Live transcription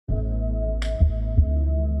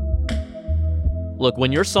Look,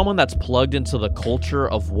 when you're someone that's plugged into the culture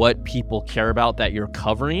of what people care about that you're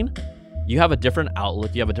covering, you have a different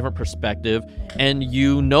outlook, you have a different perspective, and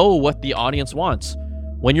you know what the audience wants.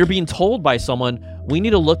 When you're being told by someone, we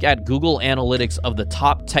need to look at Google Analytics of the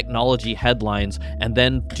top technology headlines and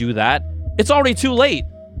then do that, it's already too late.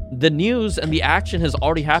 The news and the action has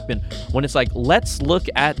already happened. When it's like, let's look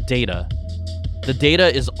at data, the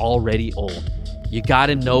data is already old. You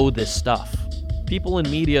gotta know this stuff. People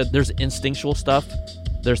in media, there's instinctual stuff,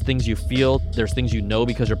 there's things you feel, there's things you know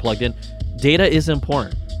because you're plugged in. Data is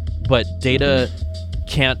important, but data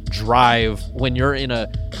can't drive. When you're in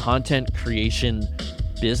a content creation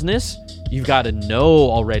business, you've got to know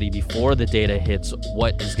already before the data hits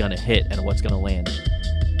what is going to hit and what's going to land.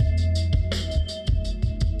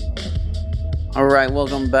 All right,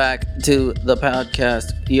 welcome back to the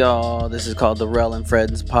podcast, y'all. This is called the REL and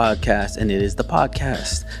Friends podcast, and it is the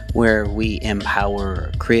podcast where we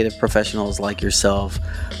empower creative professionals like yourself.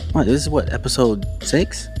 This is what, episode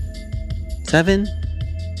 6? 7?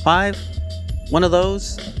 5? One of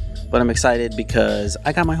those. But I'm excited because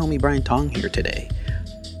I got my homie Brian Tong here today.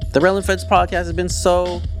 The REL and Friends podcast has been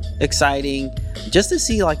so exciting just to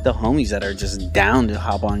see like the homies that are just down to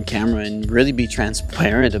hop on camera and really be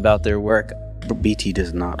transparent about their work. BT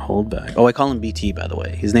does not hold back. Oh, I call him BT, by the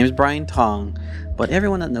way. His name is Brian Tong, but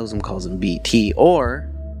everyone that knows him calls him BT or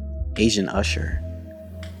Asian Usher.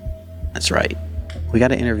 That's right. We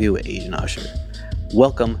got an interview with Asian Usher.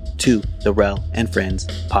 Welcome to the REL and Friends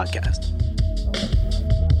podcast.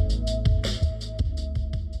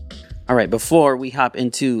 All right, before we hop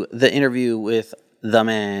into the interview with the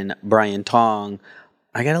man, Brian Tong,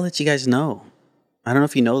 I got to let you guys know. I don't know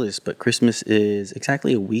if you know this, but Christmas is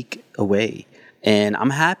exactly a week away. And I'm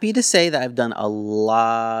happy to say that I've done a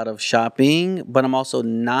lot of shopping, but I'm also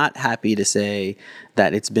not happy to say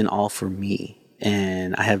that it's been all for me.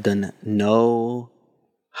 And I have done no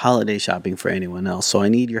holiday shopping for anyone else. So I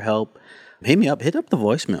need your help. Hit me up. Hit up the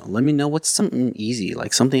voicemail. Let me know what's something easy,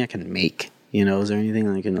 like something I can make. You know, is there anything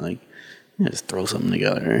I can just throw something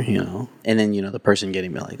together, And then, the person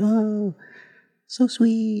getting me like, oh, so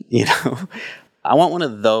sweet, I want one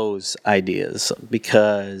of those ideas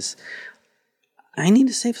because I need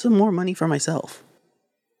to save some more money for myself.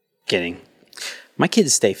 Kidding. My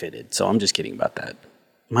kids stay fitted, so I'm just kidding about that.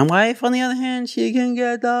 My wife, on the other hand, she can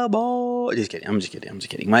get the ball. Just kidding. I'm just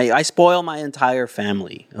kidding. I spoil my entire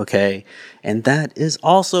family, okay? And that is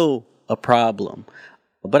also a problem.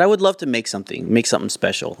 But I would love to make something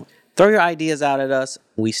special. Throw your ideas out at us.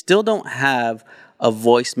 We still don't have a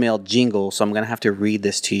voicemail jingle, so I'm going to have to read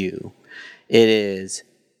this to you. It is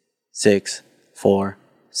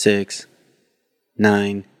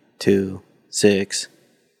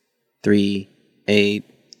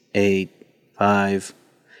 646-926-3885.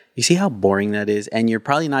 You see how boring that is? And you're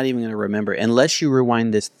probably not even going to remember unless you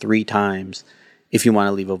rewind this 3 times if you want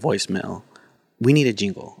to leave a voicemail. We need a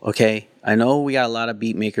jingle, okay? I know we got a lot of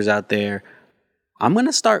beat makers out there. I'm going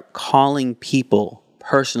to start calling people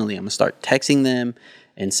personally. I'm going to start texting them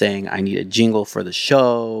and saying, I need a jingle for the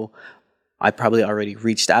show. I probably already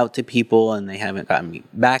reached out to people and they haven't gotten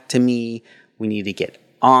back to me. We need to get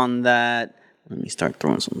on that. Let me start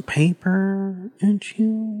throwing some paper at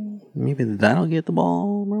you. Maybe that'll get the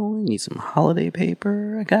ball rolling. Need some holiday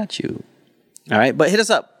paper. I got you. All right, but hit us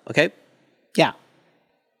up, okay? Yeah.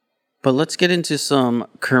 But let's get into some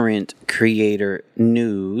current creator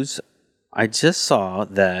news. I just saw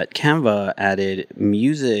that Canva added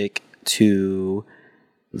music to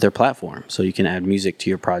their platform. So you can add music to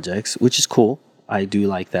your projects, which is cool. I do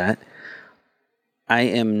like that. I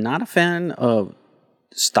am not a fan of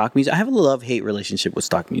stock music. I have a love-hate relationship with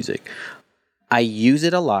stock music. I use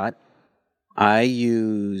it a lot. I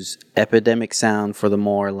use Epidemic Sound for the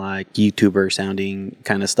more like YouTuber sounding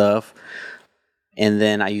kind of stuff. And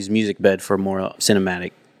then I use MusicBed for more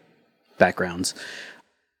cinematic backgrounds.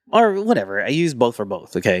 Or whatever. I use both for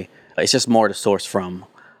both, okay? It's just more to source from.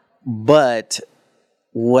 But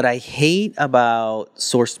what I hate about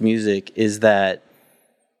sourced music is that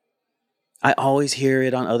I always hear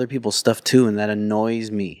it on other people's stuff too, and that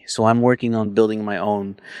annoys me. So I'm working on building my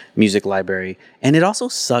own music library. And it also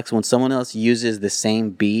sucks when someone else uses the same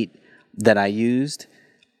beat that I used.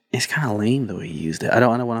 It's kind of lame the way he used it. I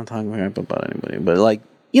don't know what I'm talking about anybody, but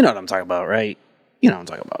you know what I'm talking about, right? You know what I'm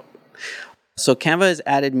talking about. So Canva has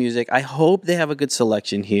added music. I hope they have a good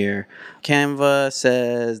selection here. Canva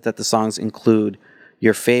says that the songs include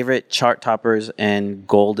your favorite chart toppers and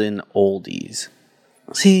golden oldies.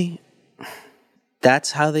 See,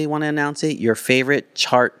 that's how they want to announce it. Your favorite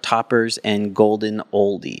chart toppers and golden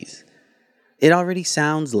oldies. It already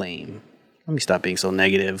sounds lame. Let me stop being so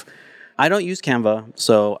negative. I don't use Canva,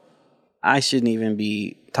 so I shouldn't even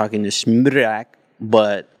be talking to Shmrak,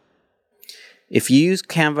 but if you use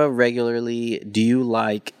Canva regularly, do you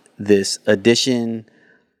like this addition?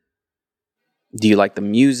 Do you like the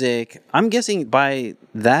music? I'm guessing by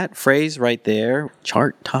that phrase right there,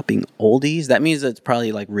 chart topping oldies, that means it's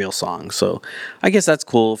probably like real songs. So I guess that's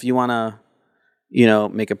cool. If you want to,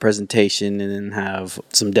 make a presentation and then have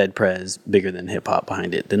some dead prez bigger than hip hop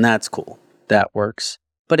behind it, then that's cool. That works.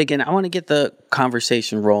 But again, I want to get the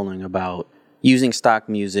conversation rolling about using stock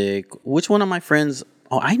music. Which one of my friends?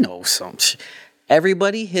 Oh, I know some.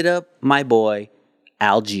 Everybody hit up my boy,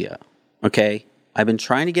 Algia. Okay? I've been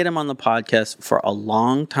trying to get him on the podcast for a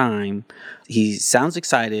long time. He sounds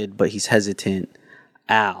excited, but he's hesitant.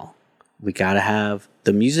 Al, we got to have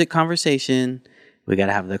the music conversation. We got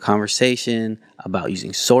to have the conversation about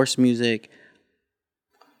using source music,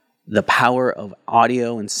 the power of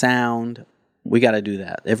audio and sound. We got to do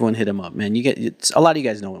that. Everyone hit him up, man. A lot of you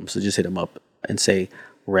guys know him, so just hit him up and say,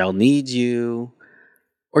 REL needs you.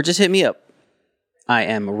 Or just hit me up. I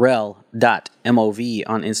am rel.mov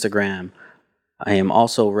on Instagram. I am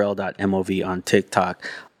also rel.mov on TikTok.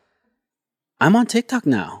 I'm on TikTok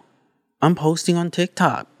now. I'm posting on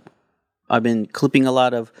TikTok. I've been clipping a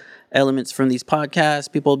lot of elements from these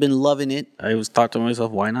podcasts. People have been loving it. I always thought to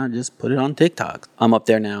myself, why not just put it on TikTok? I'm up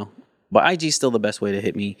there now. But IG is still the best way to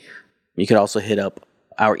hit me. You could also hit up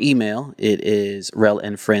our email. It is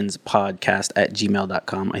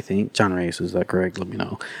relandfriendspodcast@gmail.com, I think. Jon Reyes, is that correct? Let me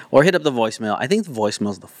know. Or hit up the voicemail. I think the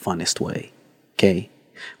voicemail is the funnest way. Okay?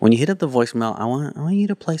 When you hit up the voicemail, I want you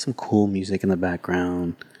to play some cool music in the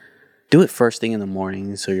background. Do it first thing in the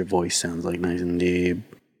morning so your voice sounds like nice and deep.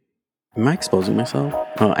 Am I exposing myself?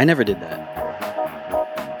 Oh, I never did that.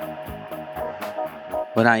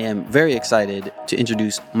 But I am very excited to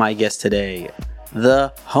introduce my guest today,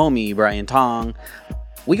 the homie Brian Tong.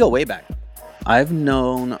 We go way back. I've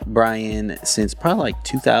known Brian since probably like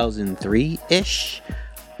 2003-ish.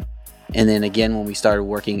 And then again, when we started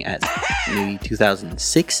working at maybe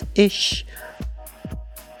 2006-ish,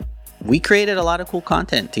 we created a lot of cool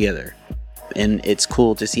content together. And it's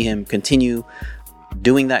cool to see him continue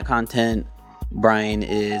doing that content. Brian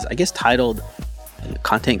is, I guess, titled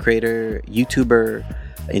content creator, YouTuber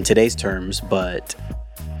in today's terms, but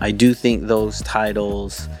I do think those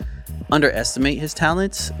titles underestimate his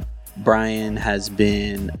talents. Brian has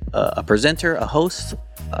been a presenter, a host,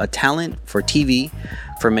 a talent for TV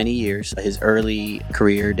for many years. His early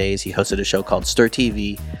career days, he hosted a show called Stir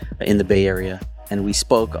TV in the Bay Area. And we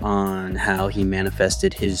spoke on how he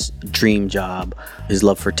manifested his dream job, his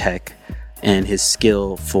love for tech, and his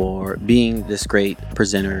skill for being this great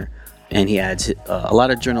presenter. And he adds a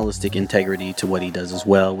lot of journalistic integrity to what he does as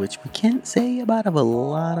well, which we can't say about a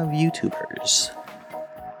lot of YouTubers.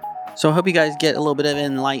 So I hope you guys get a little bit of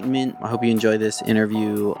enlightenment. I hope you enjoy this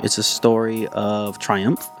interview. It's a story of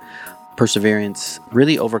triumph, perseverance,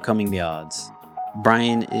 really overcoming the odds.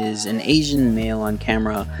 Brian is an Asian male on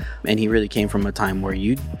camera, and he really came from a time where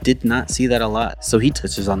you did not see that a lot. So he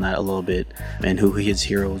touches on that a little bit and who his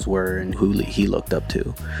heroes were and who he looked up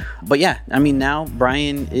to. But yeah, I mean, now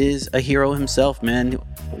Brian is a hero himself, man.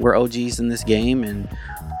 We're OGs in this game, and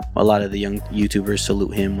a lot of the young YouTubers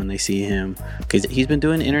salute him when they see him because he's been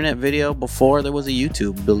doing internet video before there was a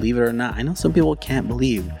YouTube, believe it or not. I know some people can't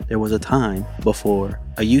believe there was a time before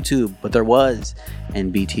a YouTube, but there was,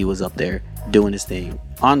 and BT was up there doing his thing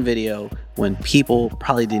on video when people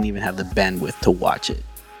probably didn't even have the bandwidth to watch it.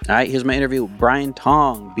 All right, here's my interview with Brian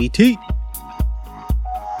Tong, BT.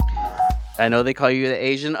 I know they call you the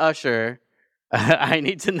Asian Usher. I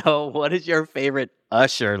need to know, what is your favorite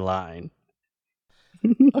Usher line?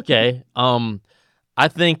 Okay. I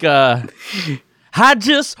think I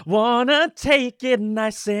just wanna take it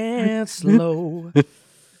nice and slow.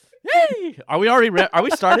 Hey, are we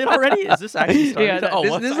started already? Is this actually started?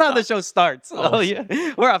 Yeah, this is how the show starts. Oh yeah,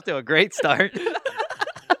 we're off to a great start.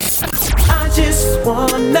 I just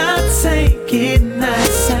wanna take it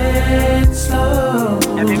nice and slow.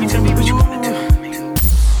 Now, baby, tell me what you wanna do.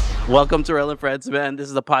 Welcome to REL and Friends, man. This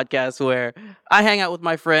is a podcast where I hang out with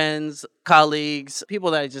my friends, colleagues,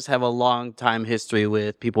 people that I just have a long time history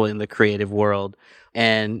with, people in the creative world.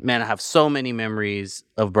 And man, I have so many memories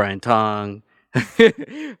of Brian Tong.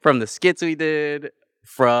 From the skits we did,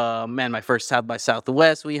 from my first South by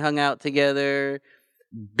Southwest, we hung out together,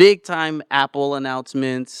 big time Apple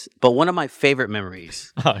announcements. But one of my favorite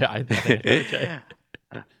memories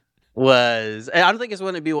was, I don't think it's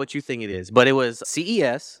going to be what you think it is, but it was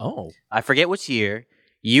CES. Oh, I forget which year.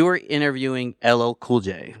 You were interviewing LL Cool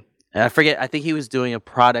J. I forget. I think he was doing a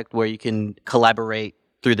product where you can collaborate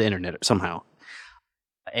through the internet somehow.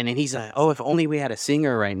 And then he's like, "Oh, if only we had a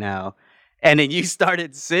singer right now." And then you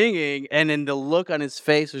started singing, and then the look on his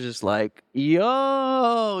face was just like,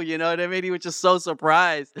 yo, you know what I mean? He was just so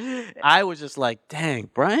surprised. I was just like, dang,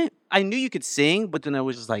 Brian, I knew you could sing, but then I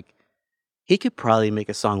was just like, he could probably make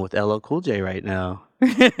a song with LL Cool J right now.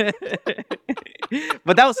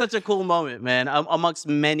 But that was such a cool moment, man, amongst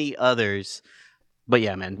many others. But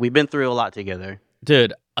yeah, man, we've been through a lot together.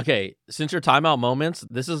 Dude, okay, since your timeout moments,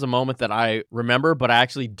 this is a moment that I remember, but I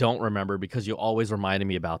actually don't remember because you always reminded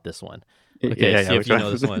me about this one. Okay, see if you know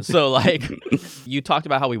this one. So, like, you talked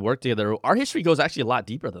about how we worked together. Our history goes actually a lot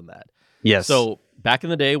deeper than that. Yes. So, back in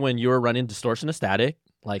the day when you were running Distortion to Static,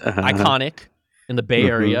 like, iconic in the Bay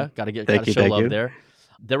Area, gotta show love there.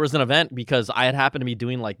 There was an event because I had happened to be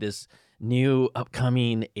doing, like, this new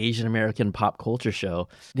upcoming Asian American pop culture show.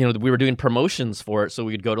 You know, we were doing promotions for it, so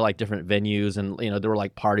we'd go to, like, different venues, and, you know, there were,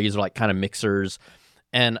 like, parties or, like, kind of mixers.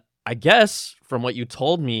 And I guess, from what you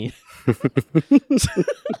told me...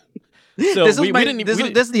 So this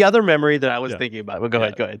is the other memory that I was thinking about. But go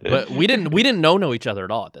ahead. But we didn't know each other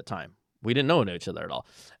at all at the time. We didn't know each other at all.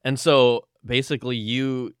 And so basically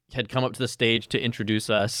you had come up to the stage to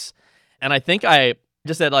introduce us. And I think I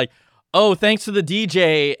just said like, oh, thanks to the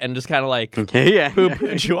DJ, and just kind of like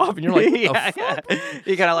poo-pooed you off. And you're like,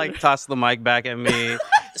 You kind of like tossed the mic back at me.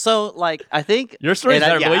 So like, I think your story is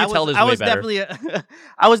better. The way you tell is way better.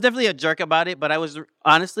 I was definitely a jerk about it, but I was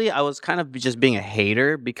kind of just being a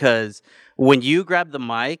hater because when you grabbed the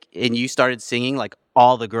mic and you started singing, like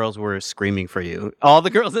all the girls were screaming for you. All the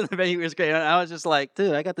girls in the venue were screaming. And I was just like,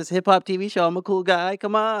 dude, I got this hip hop TV show. I'm a cool guy.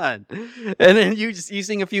 Come on. And then you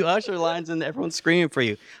sing a few Usher lines and everyone's screaming for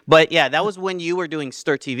you. But yeah, that was when you were doing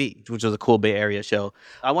Stir TV, which was a cool Bay Area show.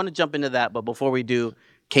 I want to jump into that, but before we do,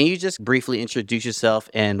 can you just briefly introduce yourself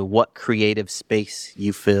and what creative space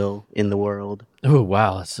you fill in the world? Oh,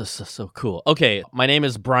 wow. That's just so cool. Okay, my name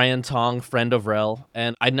is Brian Tong, friend of REL,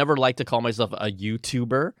 and I'd never like to call myself a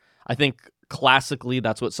YouTuber. I think classically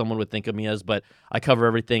that's what someone would think of me as, but I cover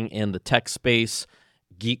everything in the tech space,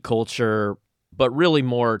 geek culture, but really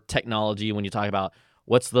more technology when you talk about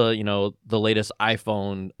what's the latest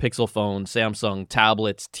iPhone, Pixel phone, Samsung,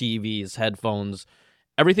 tablets, TVs, headphones,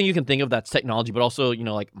 everything you can think of that's technology, but also,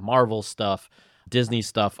 like Marvel stuff, Disney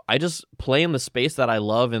stuff. I just play in the space that I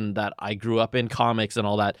love and that I grew up in, comics and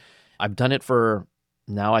all that. I've done it for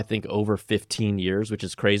now, I think, over 15 years, which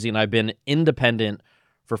is crazy. And I've been independent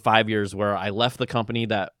for 5 years, where I left the company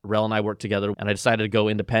that REL and I worked together, and I decided to go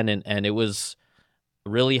independent. And it was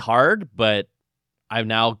really hard, but I've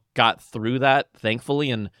now got through that,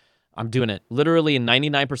 thankfully, and I'm doing it. Literally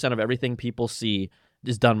 99% of everything people see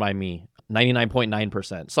is done by me.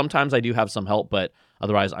 99.9%. Sometimes I do have some help, but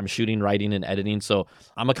otherwise I'm shooting, writing, and editing. So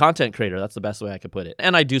I'm a content creator. That's the best way I could put it.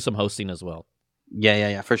 And I do some hosting as well.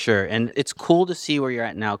 Yeah, for sure. And it's cool to see where you're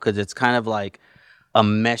at now because it's kind of like a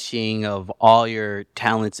meshing of all your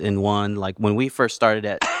talents in one. Like when we first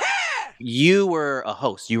started you were a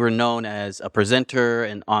host. You were known as a presenter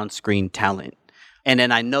and on-screen talent. And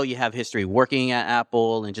then I know you have history working at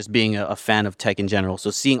Apple and just being a fan of tech in general.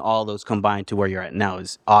 So seeing all those combined to where you're at now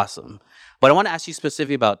is awesome. But I want to ask you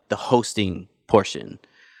specifically about the hosting portion.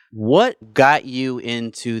 What got you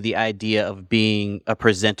into the idea of being a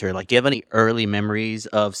presenter? Like, do you have any early memories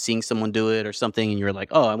of seeing someone do it or something and you're like,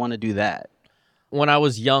 oh, I want to do that? When I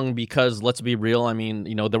was young, because let's be real, I mean,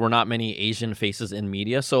 there were not many Asian faces in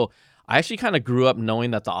media. So I actually kind of grew up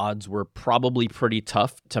knowing that the odds were probably pretty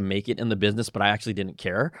tough to make it in the business, but I actually didn't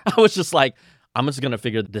care. I was just like, I'm just going to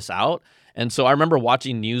figure this out. And so I remember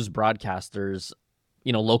watching news broadcasters,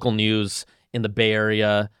 local news in the Bay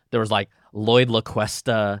Area. There was like Lloyd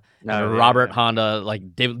LaQuesta, Robert Honda,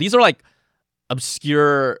 like David. These are like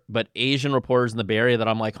obscure but Asian reporters in the Bay Area that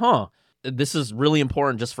I'm like, this is really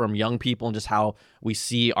important just from young people and just how we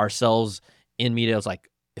see ourselves in media. It's like,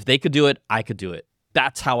 if they could do it, I could do it.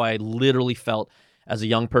 That's how I literally felt as a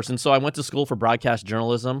young person. So I went to school for broadcast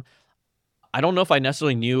journalism. I don't know if I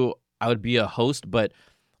necessarily knew I would be a host, but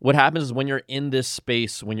what happens is when you're in this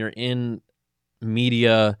space, when you're in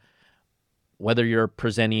media, whether you're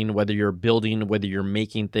presenting, whether you're building, whether you're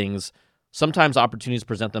making things, sometimes opportunities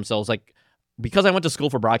present themselves. Like, because I went to school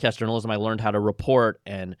for broadcast journalism, I learned how to report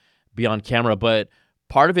and be on camera. But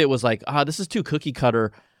part of it was like, this is too cookie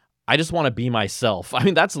cutter. I just want to be myself. I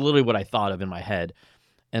mean, that's literally what I thought of in my head.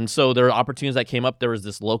 And so there are opportunities that came up. There was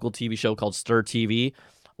this local TV show called Stir TV.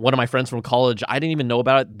 One of my friends from college, I didn't even know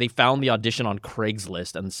about it. They found the audition on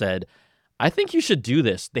Craigslist and said, I think you should do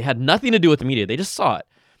this. They had nothing to do with the media. They just saw it.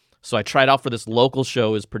 So I tried out for this local show.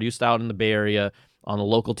 It was produced out in the Bay Area on a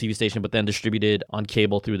local TV station, but then distributed on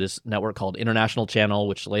cable through this network called International Channel,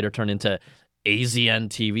 which later turned into AZN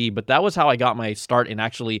TV. But that was how I got my start in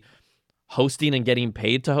actually hosting and getting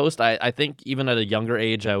paid to host. I think even at a younger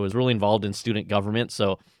age, I was really involved in student government.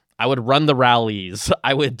 So I would run the rallies.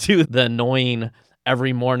 I would do the annoying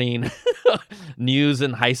every morning news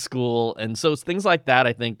in high school. And so things like that,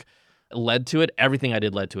 I think, led to it. Everything I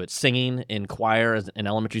did led to it. Singing in choir in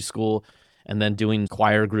elementary school, and then doing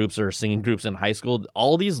choir groups or singing groups in high school.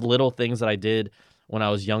 All these little things that I did when I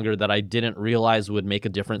was younger that I didn't realize would make a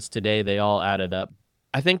difference today, they all added up.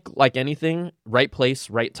 I think like anything, right place,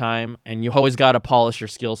 right time, and you always got to polish your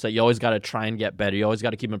skill set. You always got to try and get better. You always got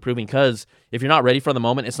to keep improving, because if you're not ready for the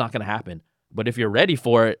moment, it's not going to happen. But if you're ready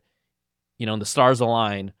for it, and the stars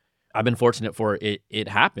align, I've been fortunate for it. It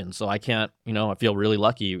happened. So I can't, I feel really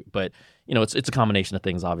lucky, but it's a combination of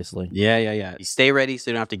things, obviously. Yeah. You stay ready so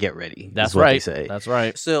you don't have to get ready. That's what right. They say. That's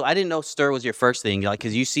right. So I didn't know Stir was your first thing,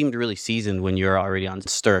 because you seemed really seasoned when you were already on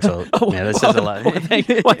Stir. So man, that says a lot. Thank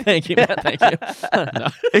you, man. Thank you. No,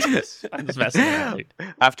 I'm just messing around.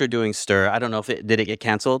 After doing Stir, I don't know if did it get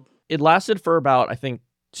canceled? It lasted for about, I think,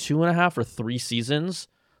 2.5 or 3 seasons.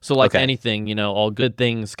 So like anything, all good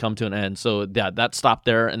things come to an end. So that stopped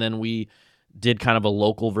there. And then we did kind of a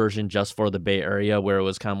local version just for the Bay Area, where it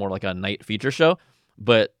was kind of more like a night feature show.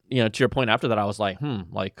 But, to your point after that, I was like,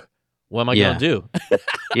 what am I going to do?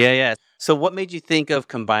 Yeah. So what made you think of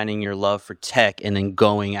combining your love for tech and then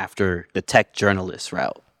going after the tech journalist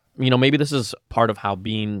route? Maybe this is part of how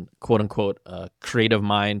being, quote unquote, a creative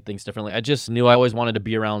mind thinks differently. I just knew I always wanted to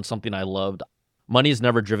be around something I loved. Money's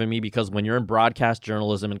never driven me, because when you're in broadcast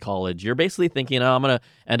journalism in college, you're basically thinking, I'm going to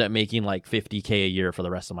end up making like $50K a year for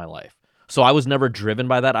the rest of my life. So I was never driven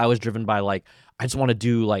by that. I was driven by I just want to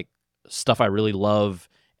do like stuff I really love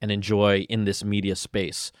and enjoy in this media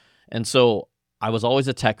space. And so I was always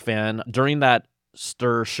a tech fan. During that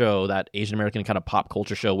Stir show, that Asian American kind of pop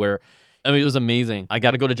culture show, where it was amazing. I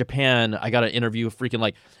got to go to Japan. I got to interview freaking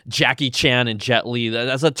like Jackie Chan and Jet Li.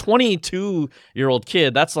 As a 22-year-old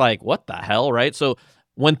kid, that's like, what the hell, right? So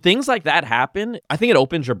when things like that happen, I think it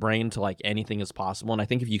opens your brain to like anything is possible. And I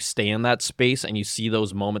think if you stay in that space and you see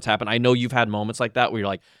those moments happen, I know you've had moments like that where you're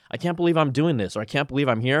like, I can't believe I'm doing this, or I can't believe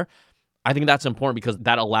I'm here. I think that's important, because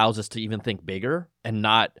that allows us to even think bigger and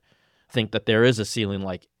not think that there is a ceiling.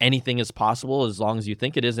 Like anything is possible as long as you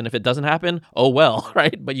think it is. And if it doesn't happen, oh well,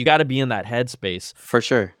 right? But you got to be in that headspace. For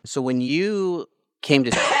sure. So when you came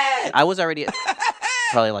to, I was already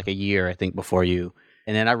probably like a year, I think, before you.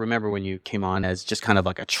 And then I remember when you came on as just kind of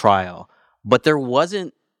like a trial, but there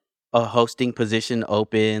wasn't a hosting position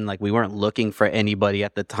open. Like we weren't looking for anybody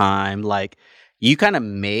at the time. Like you kind of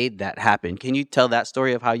made that happen. Can you tell that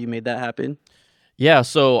story of how you made that happen? Yeah,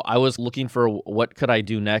 so I was looking for what could I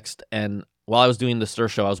do next. And while I was doing the Stir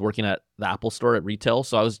show, I was working at the Apple store at retail.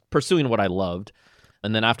 So I was pursuing what I loved.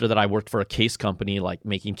 And then after that, I worked for a case company, like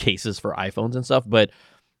making cases for iPhones and stuff. But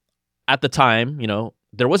at the time,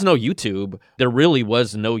 there was no YouTube. There really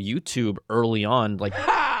was no YouTube early on. Like,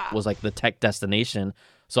 it was like the tech destination.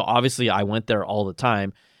 So obviously I went there all the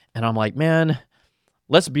time. And I'm like, man,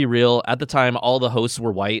 let's be real. At the time, all the hosts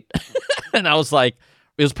were white. And I was like,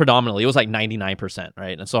 it was like 99%,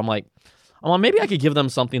 right? And so I'm like, maybe I could give them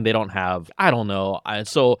something they don't have. I don't know.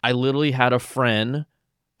 So I literally had a friend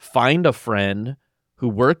find a friend who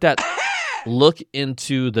worked at, look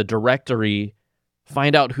into the directory,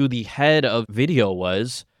 find out who the head of video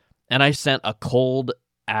was, and I sent a cold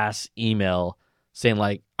ass email saying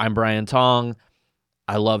like, I'm Brian Tong.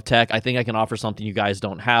 I love tech. I think I can offer something you guys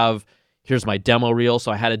don't have. Here's my demo reel.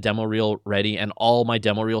 So I had a demo reel ready, and all my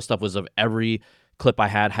demo reel stuff was of every clip I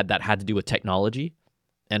had that had to do with technology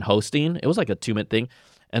and hosting. It was like a 2-minute thing.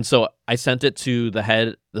 And so I sent it to the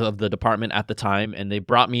head of the department at the time, and they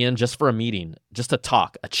brought me in just for a meeting, just to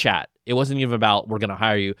talk, a chat. It wasn't even about, we're going to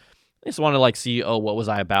hire you. They just wanted to like see, what was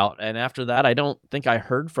I about? And after that, I don't think I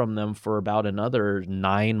heard from them for about another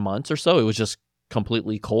 9 months or so. It was just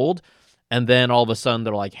completely cold. And then all of a sudden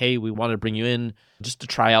they're like, hey, we want to bring you in just to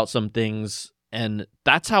try out some things. And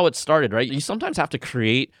that's how it started, right? You sometimes have to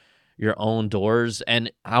create your own doors. And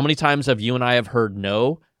how many times have you and I have heard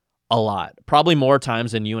no? A lot. Probably more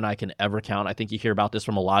times than you and I can ever count. I think you hear about this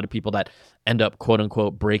from a lot of people that end up, quote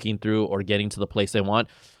unquote, breaking through or getting to the place they want.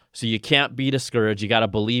 So you can't be discouraged. You got to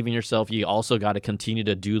believe in yourself. You also got to continue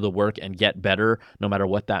to do the work and get better, no matter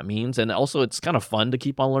what that means. And also, it's kind of fun to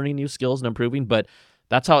keep on learning new skills and improving. But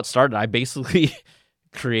that's how it started. I basically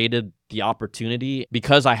created the opportunity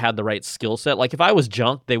because I had the right skill set. Like if I was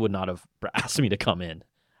junk, they would not have asked me to come in.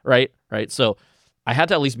 Right. So I had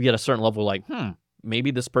to at least be at a certain level like,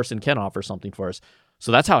 maybe this person can offer something for us.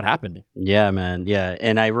 So that's how it happened. Yeah, man. Yeah.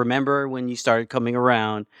 And I remember when you started coming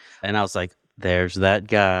around and I was like, there's that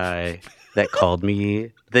guy that called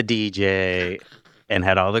me the DJ and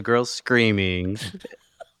had all the girls screaming.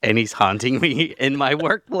 and he's haunting me in my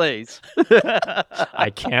workplace.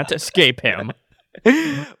 I can't escape him.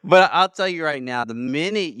 But I'll tell you right now, the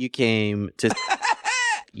minute you came to,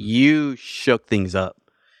 you shook things up.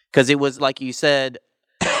 Because it was, like you said,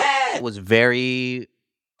 it was very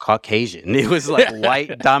Caucasian. It was like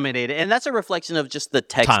white dominated. And that's a reflection of just the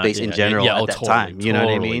tech space in general at that time. You know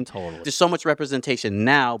what I mean? Totally. There's so much representation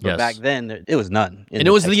now, but back then, it was none. And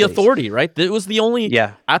it was the authority, right? It was the only,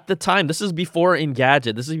 yeah. At the time, this is before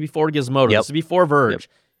Engadget, this is before Gizmodo, this is before Verge. Yep.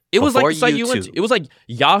 It was Before like the site you went YouTube. to. It was like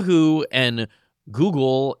Yahoo and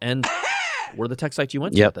Google and were the tech sites you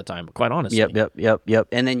went to at the time, quite honestly. Yep.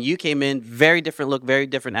 And then you came in, very different look, very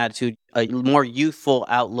different attitude, a more youthful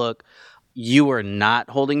outlook. You were not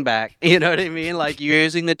holding back. You know what I mean? Like, you're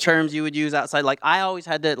using the terms you would use outside. Like, I always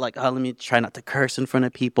had to, like, let me try not to curse in front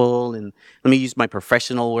of people and let me use my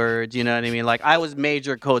professional words. You know what I mean? Like, I was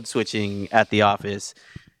major code switching at the office.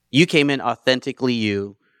 You came in authentically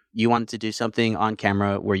you. You wanted to do something on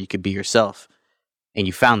camera where you could be yourself. And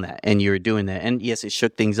you found that. And you were doing that. And yes, it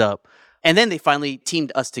shook things up. And then they finally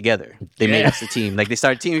teamed us together. They made us a team. Like, they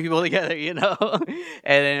started teaming people together, you know? And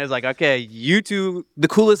then it was like, okay, you two, the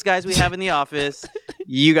coolest guys we have in the office,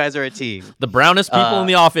 you guys are a team. The brownest people in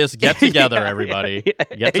the office, get together, everybody.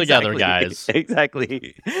 Get together, guys.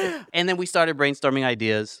 Exactly. And then we started brainstorming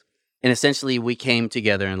ideas. And essentially, we came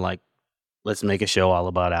together and like, let's make a show all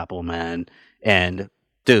about Apple, man. And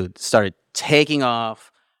dude, started taking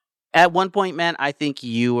off. At one point, man, I think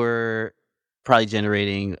you were probably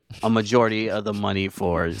generating a majority of the money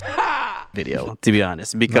for video, to be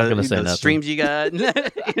honest, because the streams you got, you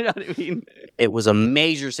know what I mean? It was a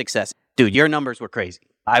major success. Dude, your numbers were crazy.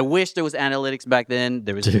 I wish there was analytics back then.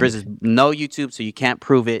 There was no YouTube, so you can't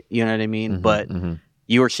prove it, you know what I mean? But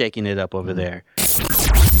you were shaking it up over there.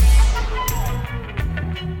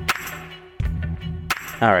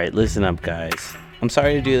 All right, listen up, guys. I'm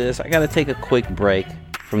sorry to do this. I got to take a quick break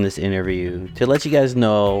from this interview to let you guys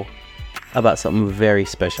know about something very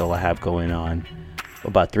special I have going on.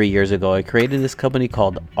 About 3 years ago, I created this company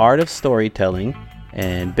called Art of Storytelling.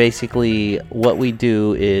 And basically, what we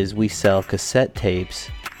do is we sell cassette tapes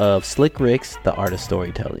of Slick Rick's The Art of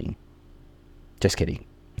Storytelling. Just kidding.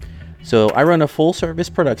 So I run a full-service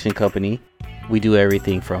production company. We do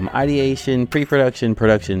everything from ideation, pre-production,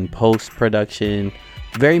 production, post-production,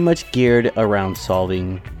 very much geared around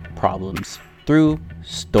solving problems through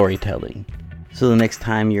storytelling. So the next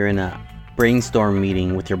time you're in a brainstorm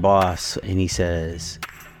meeting with your boss and he says,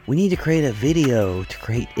 we need to create a video to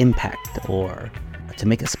create impact or to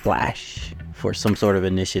make a splash for some sort of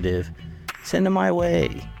initiative, send them my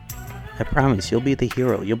way. I promise you'll be the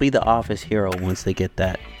hero. You'll be the office hero once they get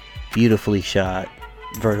that beautifully shot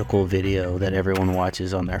vertical video that everyone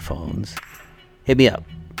watches on their phones. Hit me up,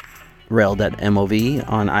 rel.mov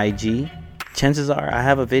on IG. Chances are I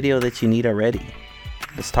have a video that you need already.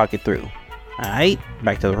 Let's talk it through. Alright,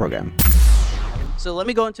 back to the program. So let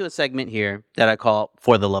me go into a segment here that I call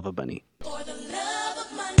For the Love of Money.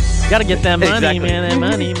 Gotta get that money, man. That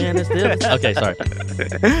money, man. Okay, sorry.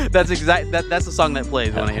 That's the song that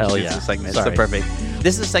plays when I introduce the segment. Sorry. So perfect.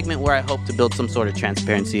 This is a segment where I hope to build some sort of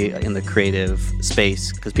transparency in the creative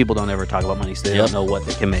space because people don't ever talk about money, so they don't know what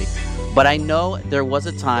they can make. But I know there was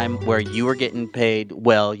a time where you were getting paid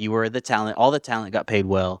well. You were the talent. All the talent got paid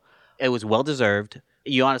well. It was well deserved.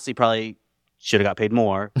 You honestly probably should have got paid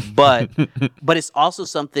more, but it's also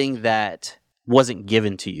something that wasn't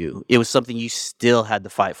given to you. It was something you still had to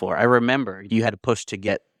fight for. I remember you had to push to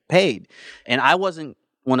get paid, and I wasn't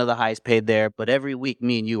one of the highest paid there, but every week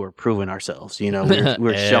me and you were proving ourselves. You know,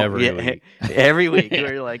 we're showing every week. We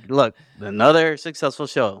were like, look, another successful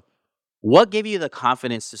show. What gave you the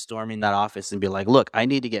confidence to storm in that office and be like, look, I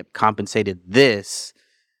need to get compensated this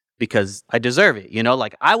because I deserve it. You know,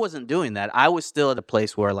 like I wasn't doing that. I was still at a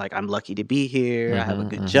place where like, I'm lucky to be here. I have a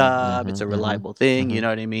good job. It's a reliable thing. You know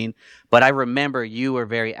what I mean? But I remember you were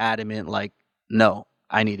very adamant, like, no,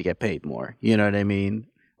 I need to get paid more. You know what I mean?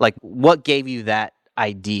 Like, what gave you that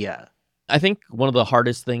idea? I think one of the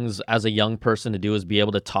hardest things as a young person to do is be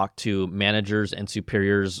able to talk to managers and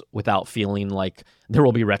superiors without feeling like there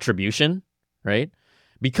will be retribution, right?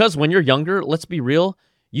 Because when you're younger, let's be real,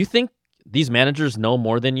 you think these managers know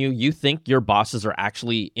more than you. You think your bosses are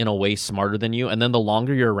actually, in a way, smarter than you. And then the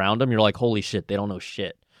longer you're around them, you're like, holy shit, they don't know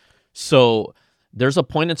shit. So there's a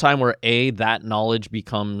point in time where, that knowledge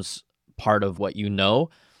becomes part of what you know.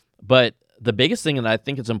 But the biggest thing, and I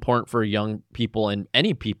think it's important for young people and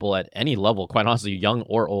any people at any level, quite honestly, young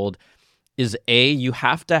or old, is you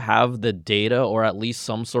have to have the data or at least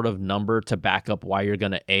some sort of number to back up why you're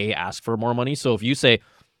going to ask for more money. So if you say,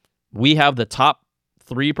 we have the top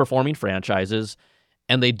 3 performing franchises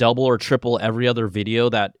and they double or triple every other video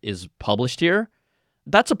that is published here,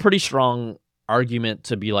 that's a pretty strong argument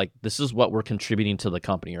to be like, this is what we're contributing to the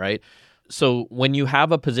company, right? So when you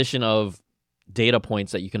have a position of data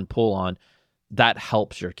points that you can pull on, that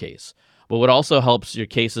helps your case. But what also helps your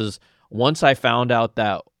case is once I found out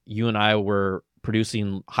that you and I were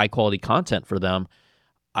producing high quality content for them,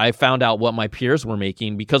 I found out what my peers were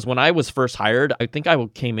making, because when I was first hired, I think I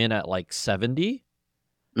came in at like 70.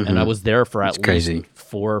 And I was there for at least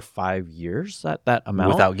 4 or 5 years at that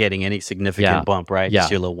amount. Without getting any significant bump, right? Just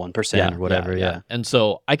your little 1% or whatever. Yeah. And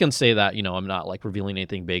so I can say that, I'm not like revealing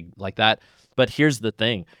anything big like that. But here's the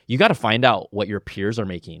thing. You got to find out what your peers are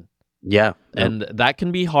making. Yeah. And that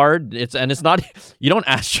can be hard. It's not, you don't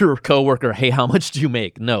ask your coworker, hey, how much do you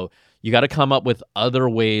make? No, you got to come up with other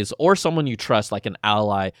ways, or someone you trust, like an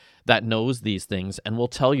ally that knows these things and will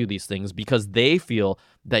tell you these things because they feel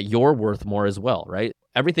that you're worth more as well, right?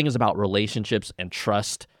 Everything is about relationships and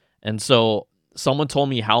trust. And so someone told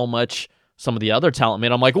me how much some of the other talent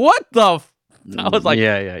made. I'm like, what the? I was like,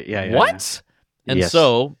 what? And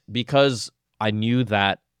so because I knew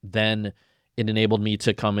that, then it enabled me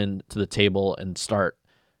to come into the table and start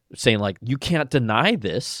saying like, you can't deny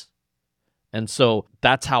this. And so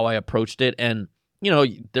that's how I approached it. And,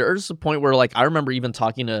 there's a point where like, I remember even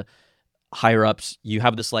talking to higher ups, you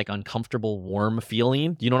have this like uncomfortable, warm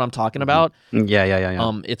feeling. Do you know what I'm talking about?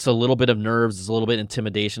 Yeah. It's a little bit of nerves. It's a little bit of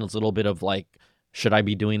intimidation. It's a little bit of like, should I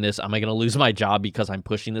be doing this? Am I going to lose my job because I'm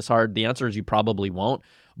pushing this hard? The answer is you probably won't.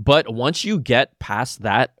 But once you get past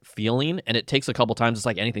that feeling, and it takes a couple times, it's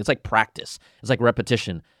like anything. It's like practice. It's like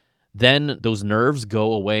repetition. Then those nerves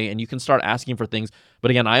go away and you can start asking for things.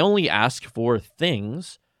 But again, I only ask for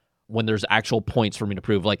things when there's actual points for me to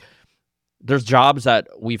prove. Like there's jobs that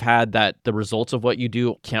we've had that the results of what you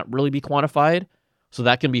do can't really be quantified. So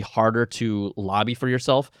that can be harder to lobby for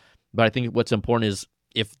yourself. But I think what's important is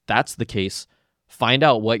if that's the case, find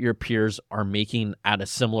out what your peers are making at a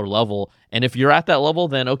similar level. And if you're at that level,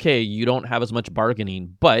 then okay, you don't have as much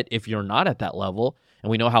bargaining. But if you're not at that level, and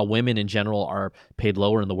we know how women in general are paid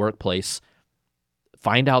lower in the workplace,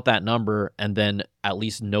 find out that number and then at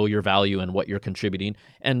least know your value and what you're contributing,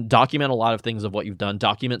 and document a lot of things of what you've done.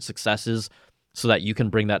 Document successes so that you can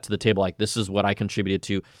bring that to the table. Like, this is what I contributed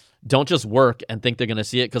to. Don't just work and think they're going to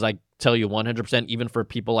see it, because I tell you 100%, even for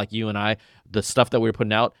people like you and I, the stuff that we're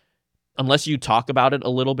putting out, unless you talk about it a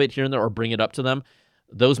little bit here and there or bring it up to them,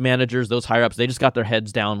 those managers, those higher ups, they just got their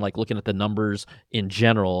heads down, like looking at the numbers in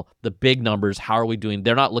general, the big numbers. How are we doing?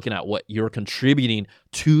 They're not looking at what you're contributing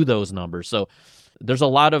to those numbers. So there's a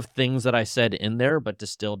lot of things that I said in there, but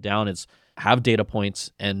distilled down, it's have data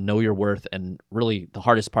points and know your worth. And really the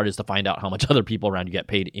hardest part is to find out how much other people around you get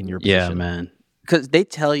paid in your position. Yeah, man. Because they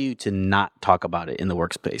tell you to not talk about it in the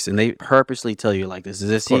workspace, and they purposely tell you like, this is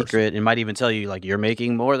a secret. It might even tell you like you're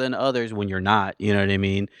making more than others when you're not, you know what I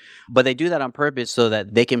mean? But they do that on purpose so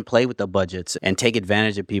that they can play with the budgets and take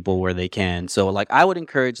advantage of people where they can. So like, I would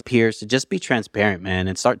encourage peers to just be transparent, man,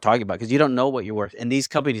 and start talking about it, because you don't know what you're worth. And these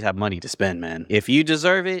companies have money to spend, man. If you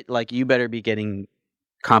deserve it, like, you better be getting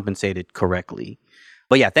compensated correctly.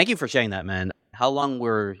 But yeah, thank you for sharing that, man. How long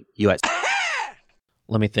were you at?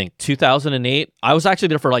 Let me think. 2008. I was actually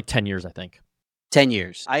there for like 10 years, I think. 10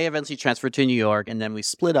 years. I eventually transferred to New York, and then we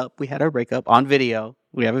split up. We had our breakup on video.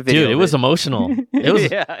 We have a video. Dude, it was emotional. It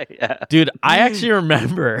was, yeah. Dude, I actually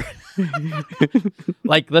remember.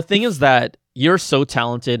 Like, the thing is that you're so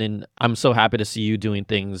talented, and I'm so happy to see you doing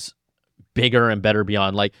things bigger and better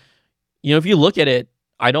beyond. Like, if you look at it,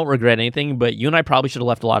 I don't regret anything, but you and I probably should have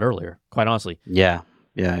left a lot earlier, quite honestly. Yeah.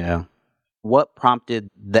 What prompted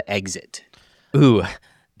the exit? Ooh,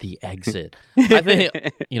 the exit. I think,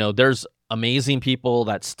 there's amazing people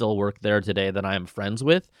that still work there today that I am friends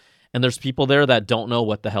with. And there's people there that don't know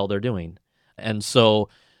what the hell they're doing. And so,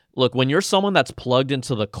 look, when you're someone that's plugged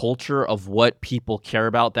into the culture of what people care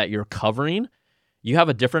about that you're covering, you have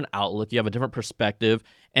a different outlook, you have a different perspective,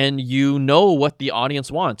 and you know what the audience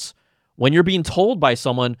wants. When you're being told by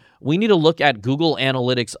someone, we need to look at Google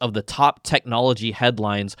Analytics of the top technology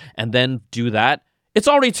headlines and then do that, it's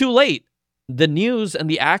already too late. The news and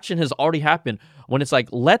the action has already happened. When it's like,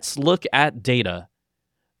 let's look at data,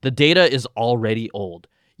 the data is already old.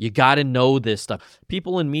 You got to know this stuff.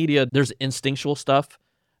 People in media, there's instinctual stuff.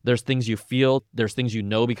 There's things you feel. There's things you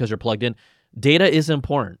know because you're plugged in. Data is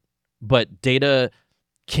important, but data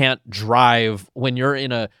can't drive. When you're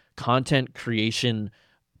in a content creation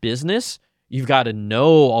business, you've got to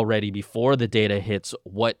know already before the data hits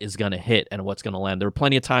what is going to hit and what's going to land. There were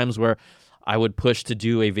plenty of times where I would push to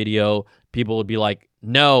do a video. People would be like,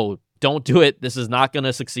 no, don't do it. This is not going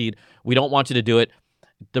to succeed. We don't want you to do it.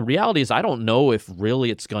 The reality is I don't know if really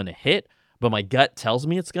it's going to hit, but my gut tells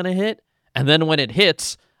me it's going to hit. And then when it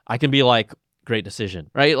hits, I can be like, great decision,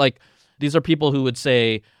 right? Like these are people who would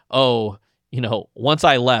say, oh, once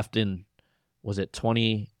I left in, was it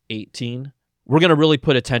 2018? We're going to really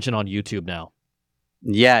put attention on YouTube now.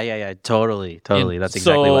 Yeah. Totally. And That's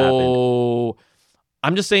exactly what happened. So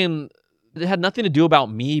I'm just saying it had nothing to do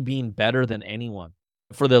about me being better than anyone.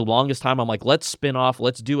 For the longest time, I'm like, let's spin off.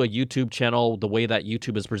 Let's do a YouTube channel the way that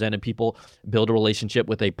YouTube has presented people, build a relationship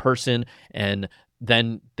with a person, and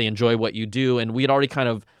then they enjoy what you do. And we had already kind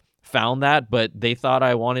of found that, but they thought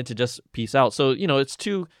I wanted to just peace out. So, it's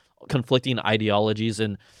two conflicting ideologies.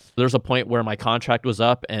 And there's a point where my contract was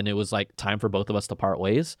up and it was like time for both of us to part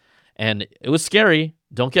ways. And it was scary.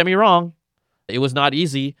 Don't get me wrong. It was not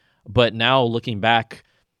easy. But now looking back,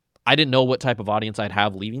 I didn't know what type of audience I'd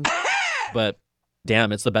have leaving. But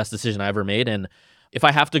damn, it's the best decision I ever made. And if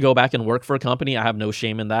I have to go back and work for a company, I have no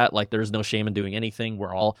shame in that. Like, there's no shame in doing anything.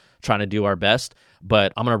 We're all trying to do our best.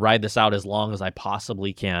 But I'm going to ride this out as long as I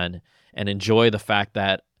possibly can and enjoy the fact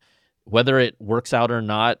that whether it works out or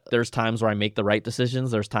not, there's times where I make the right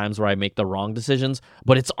decisions. There's times where I make the wrong decisions.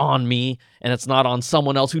 But it's on me, and it's not on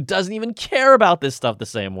someone else who doesn't even care about this stuff the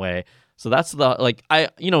same way. So that's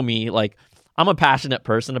me, like, I'm a passionate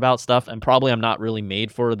person about stuff, and probably I'm not really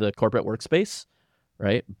made for the corporate workspace,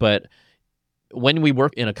 right? But when we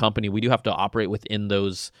work in a company, we do have to operate within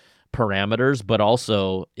those parameters, but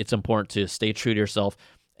also it's important to stay true to yourself.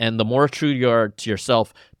 And the more true you are to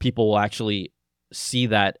yourself, people will actually see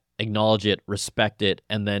that, acknowledge it, respect it,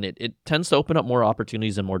 and then it tends to open up more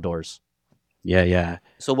opportunities and more doors. Yeah.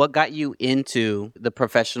 So what got you into the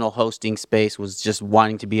professional hosting space was just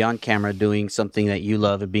wanting to be on camera, doing something that you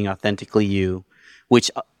love and being authentically you,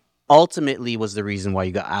 which ultimately was the reason why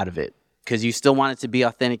you got out of it. Because you still wanted to be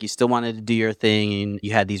authentic, you still wanted to do your thing, and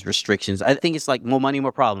you had these restrictions. I think it's like more money,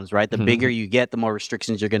 more problems, right? The bigger you get, the more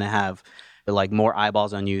restrictions you're going to have. Like more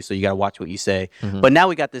eyeballs on you, so you got to watch what you say. But now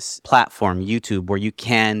we got this platform, YouTube, where you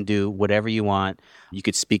can do whatever you want. You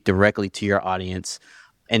could speak directly to your audience,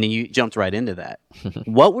 and then you jumped right into that.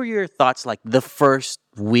 What were your thoughts like the first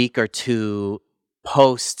week or two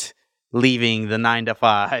post leaving the 9 to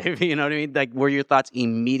 5? You know what I mean? Like, were your thoughts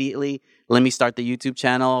immediately, let me start the YouTube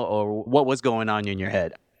channel, or what was going on in your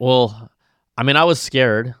head? Well, I mean, I was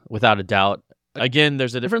scared without a doubt. Again,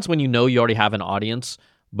 there's a difference when you already have an audience.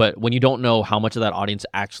 But when you don't know how much of that audience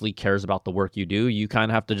actually cares about the work you do, you kind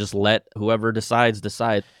of have to just let whoever decides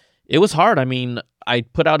decide. It was hard. I mean, I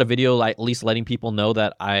put out a video like at least letting people know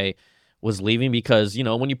that I was leaving because,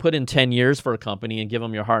 when you put in 10 years for a company and give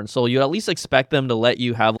them your heart and soul, you at least expect them to let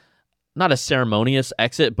you have not a ceremonious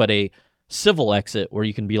exit, but a civil exit where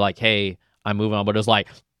you can be like, hey, I'm moving on. But it was like,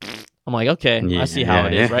 I'm like, okay, I see how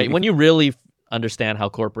it is, right? When you really understand how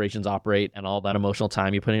corporations operate and all that emotional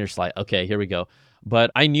time you put in, you're just like, okay, here we go.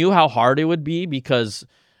 But I knew how hard it would be because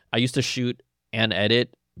I used to shoot and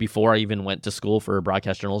edit before I even went to school for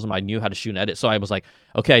broadcast journalism. I knew how to shoot and edit. So I was like,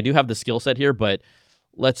 okay, I do have the skill set here, but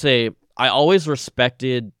let's say I always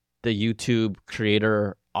respected the YouTube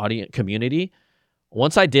creator audience community.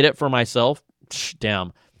 Once I did it for myself,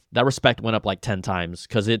 damn, that respect went up like 10 times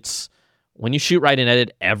because it's when you shoot, write, and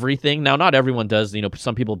edit everything. Now, not everyone does.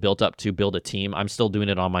 Some people built up to build a team. I'm still doing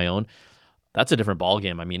it on my own. That's a different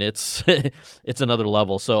ballgame. I mean, it's it's another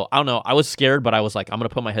level. So I don't know. I was scared, but I was like, I'm going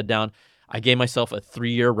to put my head down. I gave myself a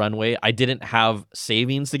 3-year runway. I didn't have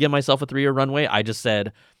savings to give myself a 3-year runway. I just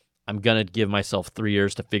said, I'm going to give myself 3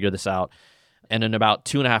 years to figure this out. And in about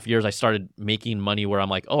 2.5 years, I started making money where I'm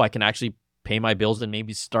like, oh, I can actually pay my bills and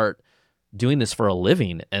maybe start doing this for a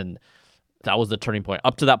living. And that was the turning point.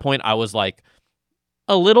 Up to that point, I was like,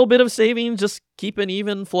 a little bit of savings, just keep an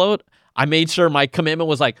even float. I made sure my commitment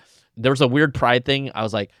was like, there was a weird pride thing. I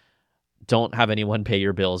was like, don't have anyone pay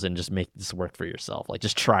your bills and just make this work for yourself. Like,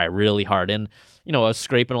 just try really hard. And, I was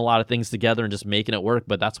scraping a lot of things together and just making it work.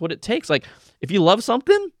 But that's what it takes. Like, if you love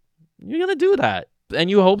something, you're going to do that. And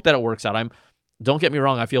you hope that it works out. Don't get me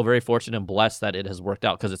wrong. I feel very fortunate and blessed that it has worked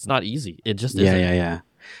out because it's not easy. It just isn't. Yeah.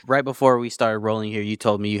 Right before we started rolling here, you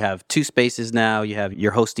told me you have 2 spaces now. You have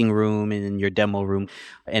your hosting room and then your demo room.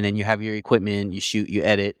 And then you have your equipment. You shoot, you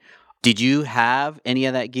edit. Did you have any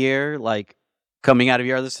of that gear, like, coming out of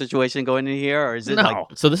your other situation going in here, or is it no?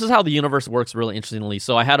 So this is how the universe works really interestingly.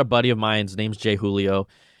 So I had a buddy of mine, his name's Jay Julio,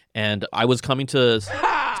 and I was coming to his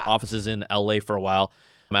offices in LA for a while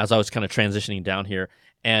as I was kind of transitioning down here,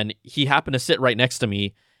 and he happened to sit right next to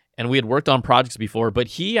me, and we had worked on projects before, but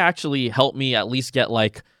he actually helped me at least get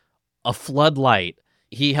like a floodlight.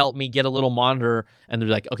 He helped me get a little monitor, and they're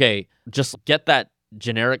like, okay, just get that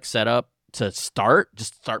generic setup to start.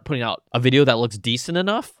 Just start putting out a video that looks decent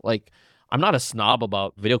enough. Like, I'm not a snob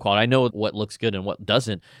about video quality. I know what looks good and what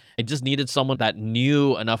doesn't. I just needed someone that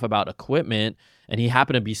knew enough about equipment, and he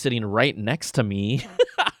happened to be sitting right next to me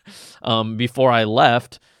before I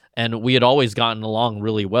left, and we had always gotten along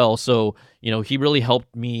really well. So, he really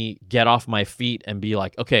helped me get off my feet and be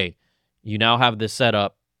like, okay, you now have this set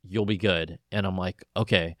up, you'll be good. And I'm like,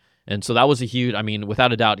 okay. And so that was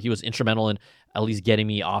without a doubt, he was instrumental in at least getting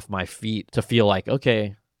me off my feet to feel like,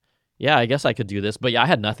 okay, yeah, I guess I could do this. But yeah, I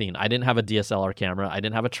had nothing. I didn't have a DSLR camera. I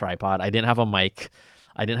didn't have a tripod. I didn't have a mic.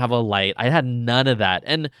 I didn't have a light. I had none of that.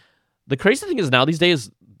 And the crazy thing is now these days,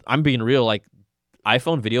 I'm being real, like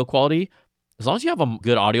iPhone video quality, as long as you have a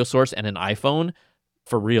good audio source and an iPhone,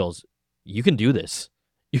 for reals, you can do this.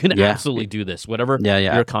 You can absolutely do this, whatever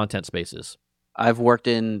your content space is. I've worked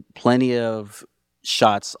in plenty of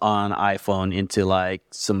shots on iPhone into like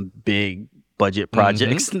some big budget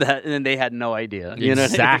projects and they had no idea. You know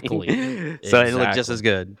what I mean? So it looked just as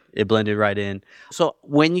good. It blended right in. So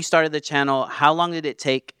when you started the channel, how long did it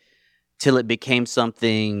take till it became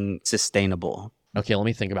something sustainable? Okay, let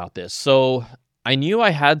me think about this. So I knew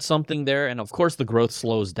I had something there, and of course the growth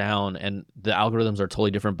slows down and the algorithms are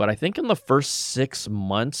totally different, but I think in the first 6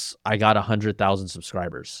 months, I got 100,000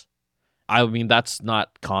 subscribers. I mean, that's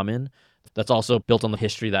not common. That's also built on the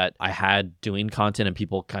history that I had doing content and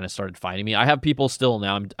people kind of started finding me. I have people still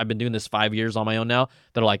now, I've been doing this 5 years on my own now,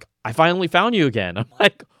 that are like, I finally found you again. I'm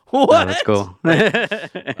like, what? Oh, that's cool.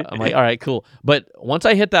 I'm like, all right, cool. But once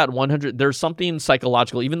I hit that 100, there's something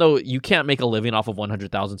psychological, even though you can't make a living off of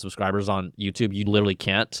 100,000 subscribers on YouTube, you literally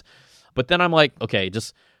can't. But then I'm like, okay,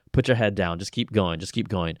 just put your head down. Just keep going. Just keep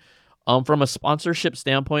going. From a sponsorship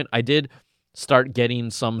standpoint, I did start getting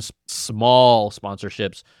some small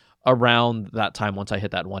sponsorships around that time once I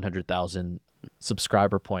hit that 100,000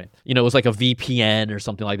 subscriber point. It was like a VPN or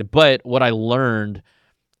something like that. But what I learned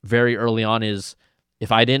very early on is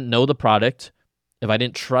if I didn't know the product, if I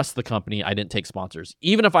didn't trust the company, I didn't take sponsors.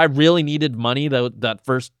 Even if I really needed money that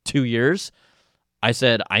first 2 years, I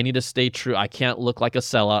said, I need to stay true. I can't look like a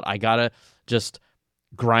sellout. I got to just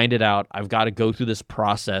grind it out. I've got to go through this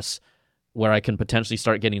process where I can potentially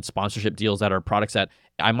start getting sponsorship deals that are products that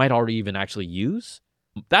I might already even actually use.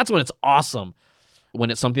 That's when it's awesome. When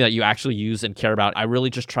it's something that you actually use and care about. I really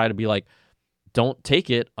just try to be like, don't take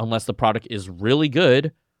it unless the product is really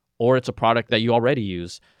good or it's a product that you already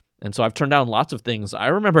use. And so I've turned down lots of things. I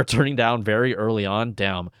remember turning down very early on,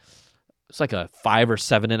 it's like a 5 or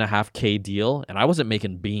 7.5K deal, and I wasn't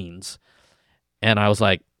making beans. And I was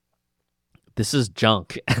like, this is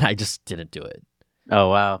junk. And I just didn't do it. Oh,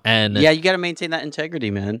 wow. And yeah, you got to maintain that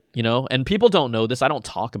integrity, man. And people don't know this. I don't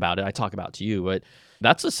talk about it. I talk about it to you, but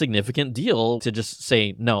that's a significant deal to just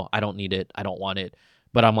say, no, I don't need it. I don't want it.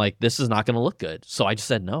 But I'm like, this is not going to look good. So I just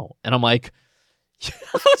said no. And I'm like,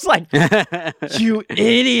 I was like, you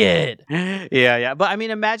idiot. Yeah. But I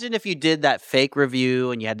mean, imagine if you did that fake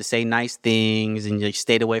review and you had to say nice things and you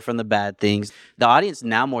stayed away from the bad things. The audience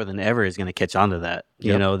now more than ever is going to catch on to that.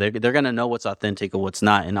 Yep. They're going to know what's authentic and what's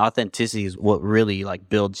not. And authenticity is what really like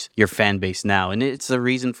builds your fan base now. And it's the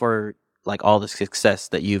reason for like all the success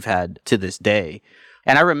that you've had to this day.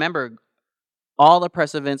 And I remember all the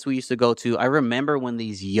press events we used to go to. I remember when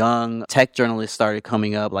these young tech journalists started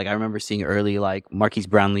coming up. Like I remember seeing early like Marquise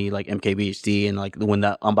Brownlee, like MKBHD, and like when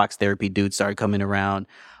the Unbox Therapy dudes started coming around.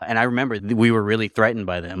 And I remember we were really threatened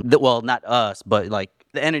by them. Well, not us, but like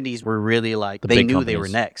the entities were really like, they knew they were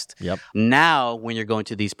next. Yep. Now, when you're going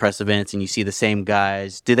to these press events and you see the same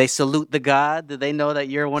guys, do they salute the God? Do they know that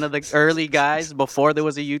you're one of the early guys before there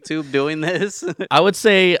was a YouTube doing this? I would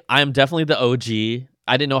say I'm definitely the OG.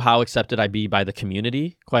 I didn't know how accepted I'd be by the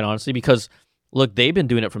community, quite honestly, because look, they've been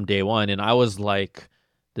doing it from day one. And I was like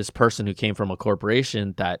this person who came from a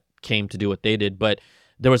corporation that came to do what they did. But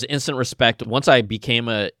there was instant respect. Once I became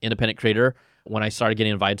an independent creator, when I started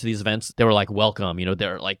getting invited to these events, they were like, welcome.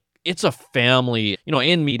 They're like, it's a family.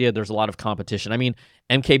 In media, there's a lot of competition. I mean,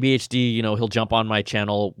 MKBHD, he'll jump on my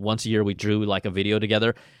channel once a year. We drew like a video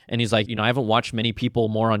together. And he's like, I haven't watched many people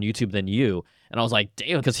more on YouTube than you. And I was like,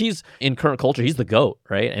 damn, because he's in current culture, he's the GOAT,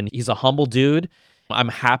 right? And he's a humble dude. I'm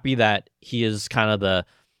happy that he is kind of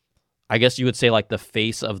I guess you would say like the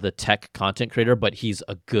face of the tech content creator, but he's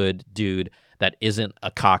a good dude that isn't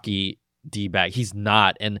a cocky D-bag. He's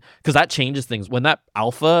not. And because that changes things. When that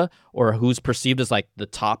alpha or who's perceived as like the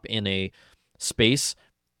top in a space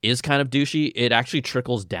is kind of douchey, it actually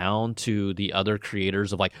trickles down to the other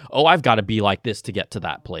creators of like, oh, I've got to be like this to get to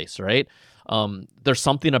that place, right? There's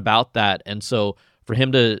something about that. And so for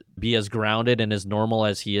him to be as grounded and as normal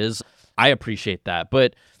as he is, I appreciate that.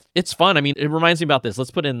 But it's fun. I mean, it reminds me about this.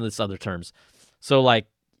 Let's put it in this other terms. So like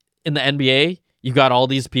in the NBA, you got all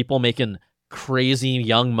these people making crazy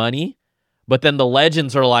young money. but then the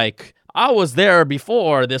legends are like, I was there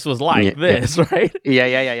before this was like this, right?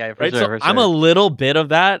 Yeah. Right. So I'm a little bit of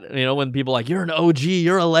that, when people are like, you're an OG,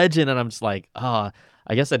 you're a legend. And I'm just like, I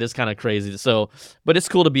guess that is kind of crazy. So, but it's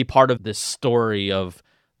cool to be part of this story of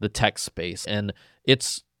the tech space. And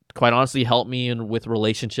it's quite honestly helped me with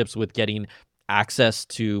relationships with getting access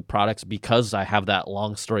to products because I have that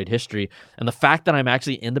long storied history. And the fact that I'm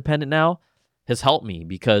actually independent now has helped me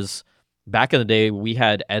because back in the day, we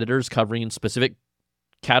had editors covering specific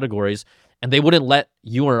categories and they wouldn't let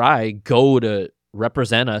you or I go to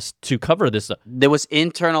represent us to cover this. There was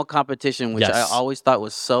internal competition, which I always thought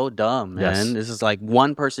was so dumb, man. Yes. This is like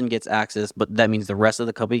one person gets access, but that means the rest of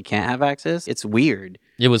the company can't have access. It's weird.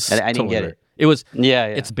 It was. I didn't get it. It was. Yeah.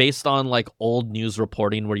 It's based on like old news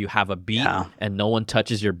reporting where you have a beat and no one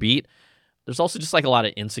touches your beat. There's also just like a lot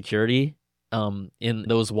of insecurity in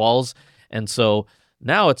those walls, and so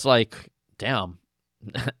now it's like, damn,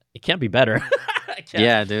 it can't be better.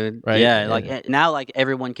 Yeah, dude. Right? Yeah, like now, like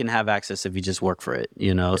everyone can have access if you just work for it,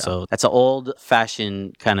 So that's an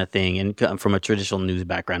old-fashioned kind of thing, and from a traditional news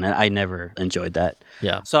background, and I never enjoyed that.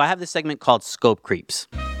 Yeah. So I have this segment called Scope Creeps.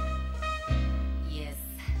 Yes.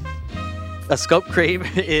 A scope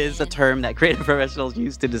creep is a term that creative professionals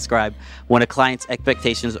use to describe when a client's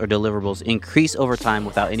expectations or deliverables increase over time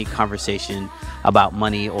without any conversation about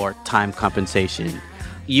money or time compensation.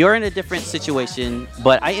 You're in a different situation,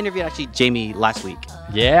 but I interviewed actually Jamie last week.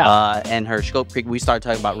 Yeah. And her scope creep, we started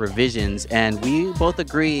talking about revisions, and we both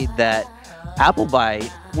agreed that Appleby,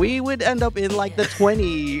 we would end up in like the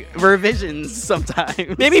 20 revisions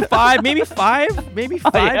sometimes. Maybe five,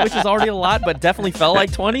 which is already a lot, but definitely felt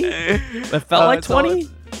like 20. It felt like 20.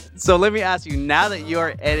 So let me ask you, now that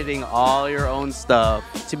you're editing all your own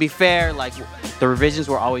stuff, to be fair, like the revisions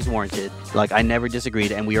were always warranted. Like I never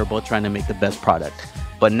disagreed, and we were both trying to make the best product.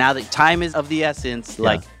 But now that time is of the essence,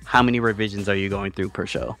 like how many revisions are you going through per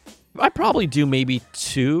show? I probably do maybe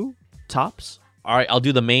 2 tops. All right, I'll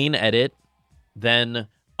do the main edit, then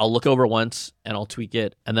I'll look over once and I'll tweak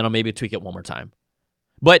it, and then I'll maybe tweak it one more time.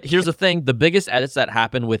 But here's the thing, the biggest edits that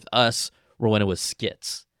happened with us were when it was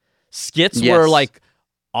skits. Skits were like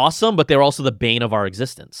awesome, but they were also the bane of our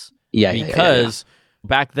existence. Because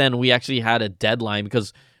back then we actually had a deadline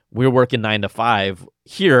because we were working 9 to 5.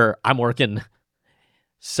 Here, I'm working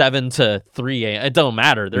 7 to 3 a.m. It don't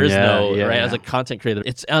matter. There is as a content creator.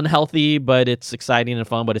 It's unhealthy, but it's exciting and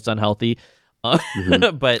fun, but it's unhealthy.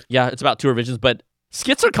 But yeah, it's about 2 revisions, but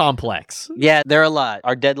skits are complex. Yeah, they're a lot.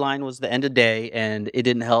 Our deadline was the end of day, and it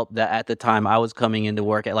didn't help that at the time I was coming into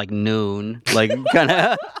work at like noon, like kind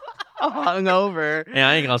of hungover. Yeah,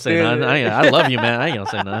 I ain't gonna say nothing. I love you, man. I ain't gonna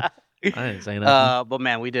say nothing. I ain't saying nothing. But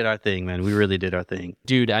man, we did our thing, man. We really did our thing.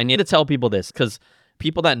 Dude, I need to tell people this because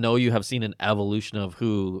people that know you have seen an evolution of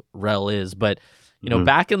who REL is. But,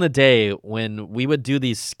 back in the day when we would do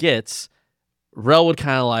these skits, REL would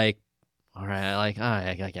kind of like, all right, like, all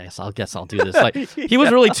right, I guess I'll do this. Like, he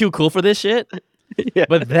was really too cool for this shit.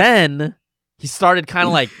 But then he started kind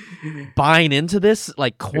of like buying into this,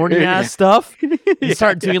 like, corny ass stuff. He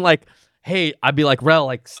started doing like, hey, I'd be like, REL,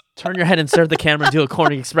 like, turn your head and stare at the camera and do a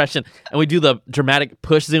corny expression. And we do the dramatic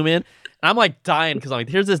push zoom in. I'm like dying because I'm like,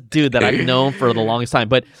 here's this dude that I've known for the longest time.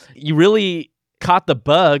 But you really caught the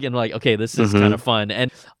bug and like, okay, this is kind of fun.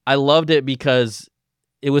 And I loved it because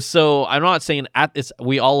it was so, I'm not saying at this,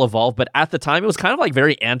 we all evolved, but at the time it was kind of like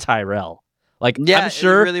very anti-REL. Like, I'm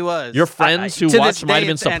sure it really was. Your friends who watched might have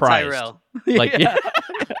been surprised. Like,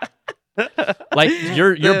 like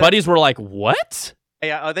your buddies were like, what?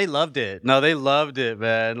 Yeah, they loved it. No, they loved it,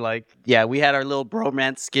 man. Like, yeah, we had our little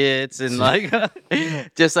bromance skits and like,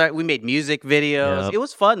 just like we made music videos. Yep. It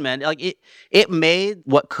was fun, man. Like it made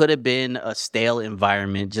what could have been a stale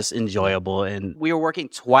environment just enjoyable. And we were working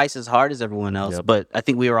twice as hard as everyone else, but I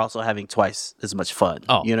think we were also having twice as much fun.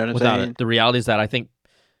 Oh, you know what I'm saying? The reality is that I think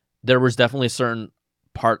there was definitely a certain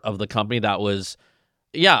part of the company that was,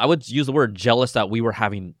 I would use the word jealous that we were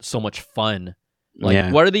having so much fun.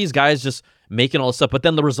 Like, what are these guys just making all this stuff? But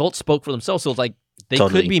then the results spoke for themselves. So it's like they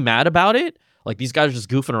could be mad about it. Like these guys are just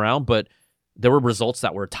goofing around, but there were results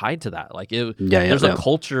that were tied to that. Like there's a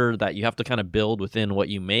culture that you have to kind of build within what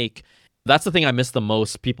you make. That's the thing I miss the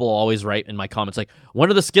most. People always write in my comments like,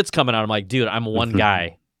 when are the skits coming out? I'm like, dude, I'm one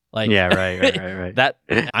guy. Like, right. That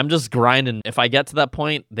I'm just grinding. If I get to that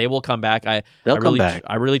point, they will come back. I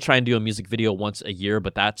really try and do a music video once a year,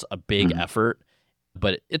 but that's a big effort.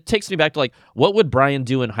 But it takes me back to like, what would Brian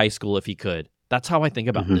do in high school if he could? That's how I think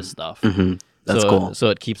about this stuff. That's cool.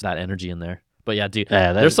 So it keeps that energy in there. But yeah, dude,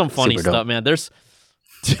 there's some funny stuff, dope. Man.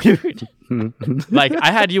 Dude, like I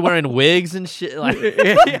had you wearing wigs and shit. Like,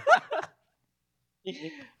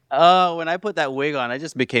 Oh, when I put that wig on, I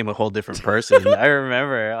just became a whole different person. I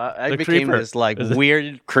remember I The became creeper. this like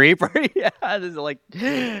weird creeper. Yeah, this like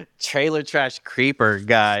trailer trash creeper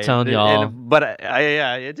guy. Telling y'all. But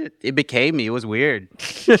it became me. It was weird.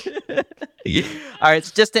 All right,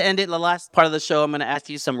 so just to end it, the last part of the show, I'm going to ask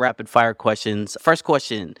you some rapid fire questions. First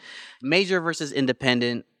question, major versus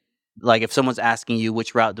independent. Like if someone's asking you,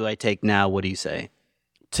 which route do I take now? What do you say?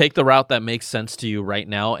 Take the route that makes sense to you right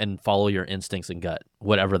now and follow your instincts and gut,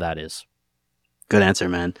 whatever that is. Good answer,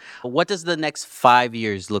 man. What does the next 5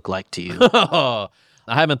 years look like to you? I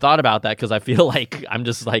haven't thought about that because I feel like I'm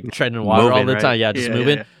just like treading water all Moving, the right? time. Yeah, just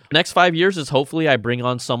moving. Yeah. Next 5 years is hopefully I bring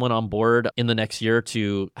on someone on board in the next year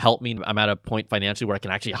to help me. I'm at a point financially where I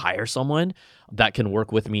can actually hire someone that can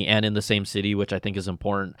work with me and in the same city, which I think is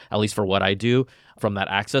important, at least for what I do from that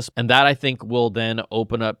access. And that I think will then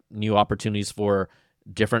open up new opportunities for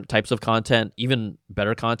different types of content, even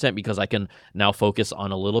better content, because I can now focus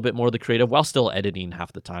on a little bit more of the creative while still editing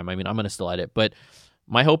half the time. I mean, I'm going to still edit, but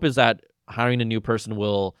my hope is that hiring a new person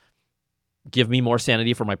will give me more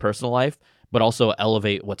sanity for my personal life, but also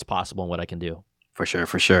elevate what's possible and what I can do. For sure,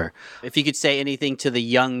 for sure. If you could say anything to the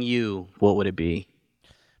young you, what would it be?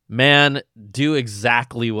 Man, do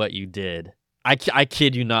exactly what you did. I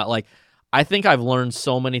kid you not. Like, I think I've learned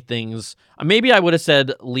so many things. Maybe I would have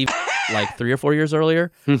said leave like 3 or 4 years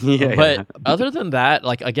earlier. But other than that,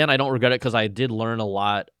 like, again, I don't regret it because I did learn a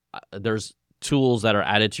lot. There's tools that are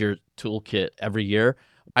added to your toolkit every year.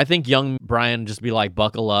 I think young Brian just be like,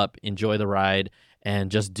 buckle up, enjoy the ride, and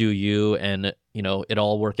just do you, and it'll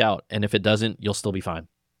all work out. And if it doesn't, you'll still be fine.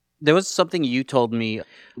 There was something you told me.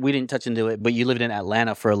 We didn't touch into it, but you lived in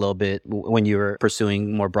Atlanta for a little bit when you were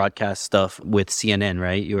pursuing more broadcast stuff with CNN,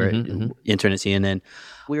 right? You were intern at CNN.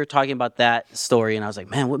 We were talking about that story, and I was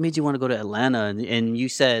like, man, what made you want to go to Atlanta? And you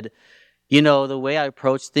said, the way I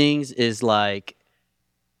approach things is like,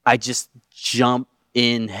 I just jump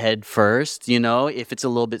in head first, if it's a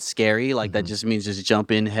little bit scary, like that just means just jump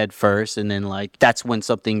in head first. And then like, that's when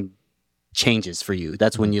something changes for you.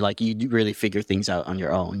 That's when you really figure things out on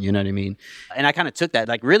your own. You know what I mean? And I kind of took that,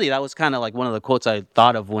 like, really, that was kind of like one of the quotes I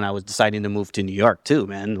thought of when I was deciding to move to New York too,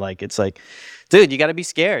 man. Like, it's like, dude, you got to be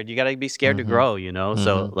scared. You got to be scared to grow,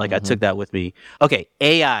 So like, I took that with me. Okay.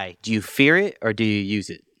 AI, do you fear it or do you use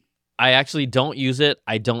it? I actually don't use it.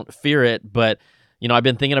 I don't fear it, but I've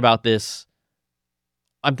been thinking about this.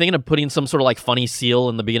 I'm thinking of putting some sort of like funny seal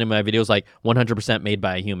in the beginning of my videos, like 100% made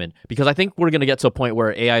by a human, because I think we're going to get to a point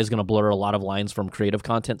where AI is going to blur a lot of lines from creative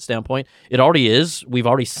content standpoint. It already is. We've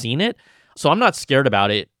already seen it. So I'm not scared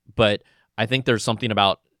about it, but I think there's something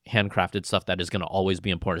about handcrafted stuff that is going to always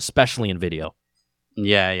be important, especially in video.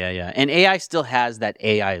 Yeah. And AI still has that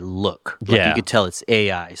AI look. Like, you could tell it's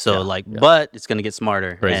AI. So but it's going to get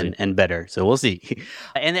smarter and better. So we'll see.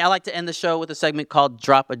 And I like to end the show with a segment called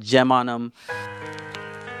Drop a Gem on Them.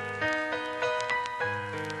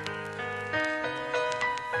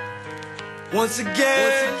 Once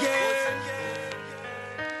again.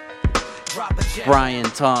 Drop a gem. Brian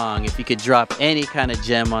Tong, if you could drop any kind of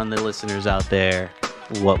gem on the listeners out there,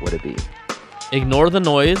 what would it be? Ignore the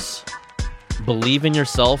noise, believe in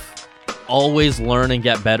yourself, always learn and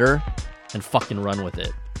get better, and fucking run with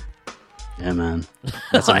it. Yeah, man.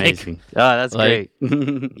 That's amazing. Oh, that's great.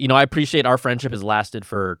 I appreciate our friendship has lasted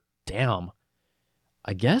for,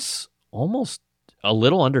 I guess almost a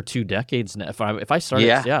little under 2 decades now. If I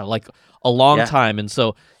started, like a long time. And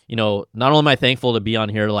so, not only am I thankful to be on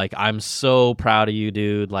here, like, I'm so proud of you,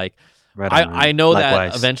 dude. Like, I know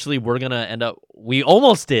that eventually we're going to end up, we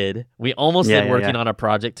almost did working on a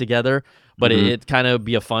project together, but it kind of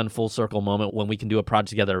be a fun full circle moment when we can do a project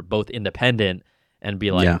together, both independent and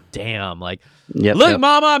be like, damn, like, look,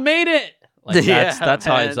 mama, I made it. Like, that's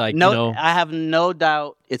how it's like, I have no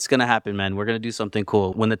doubt it's going to happen, man. We're going to do something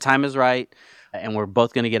cool. When the time is right, and we're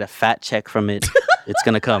both going to get a fat check from it, it's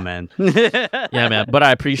going to come, man. Yeah, man. But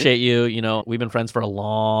I appreciate you. We've been friends for a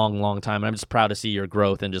long, long time. And I'm just proud to see your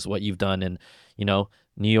growth and just what you've done. And,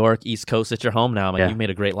 New York, East Coast, it's your home now. Man, you've made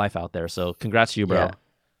a great life out there. So congrats to you, bro. Yeah.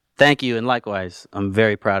 Thank you. And likewise, I'm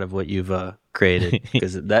very proud of what you've created.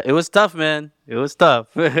 Because it was tough, man. It was tough.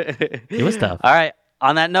 It was tough. All right.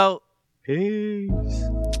 On that note, peace.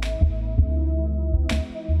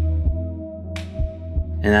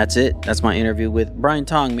 And that's it. That's my interview with Brian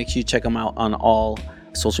Tong. Make sure you check him out on all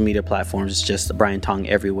social media platforms. It's just Brian Tong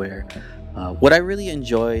everywhere. What I really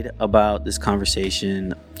enjoyed about this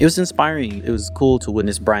conversation, it was inspiring. It was cool to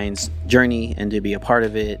witness Brian's journey and to be a part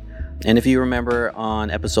of it. And if you remember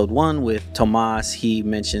on episode 1 with Tomas, he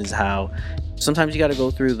mentions how sometimes you got to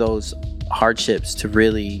go through those hardships to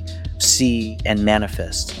really see and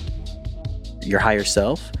manifest your higher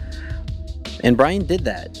self. And Brian did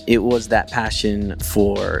that. It was that passion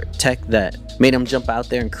for tech that made him jump out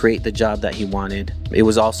there and create the job that he wanted. It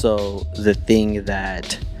was also the thing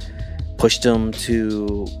that pushed him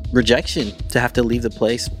to rejection, to have to leave the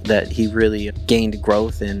place that he really gained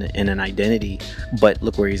growth in an identity. But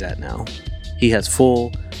look where he's at now. He has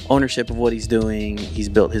full ownership of what he's doing. He's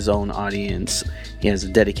built his own audience. He has a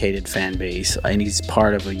dedicated fan base, and he's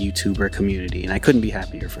part of a YouTuber community, and I couldn't be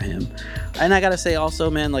happier for him. And I gotta say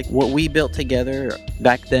also, man, like what we built together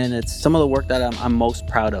back then, it's some of the work that I'm most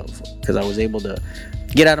proud of, because I was able to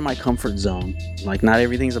get out of my comfort zone. Like, not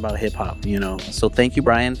everything's about hip hop, you know? So thank you,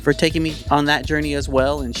 Brian, for taking me on that journey as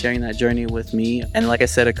well and sharing that journey with me. And like I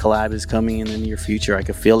said, a collab is coming in the near future. I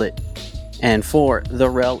could feel it. And for the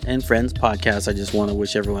REL and Friends podcast, I just want to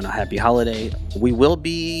wish everyone a happy holiday. We will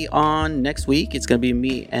be on next week. It's going to be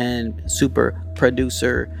me and super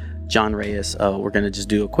producer Jon Reyes. We're going to just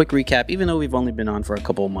do a quick recap. Even though we've only been on for a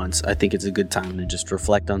couple of months, I think it's a good time to just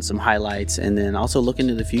reflect on some highlights and then also look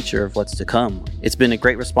into the future of what's to come. It's been a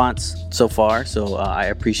great response so far, so I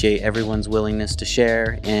appreciate everyone's willingness to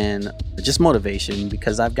share and just motivation,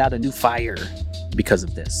 because I've got a new fire because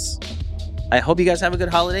of this. I hope you guys have a good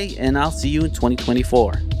holiday, and I'll see you in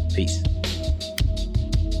 2024. Peace.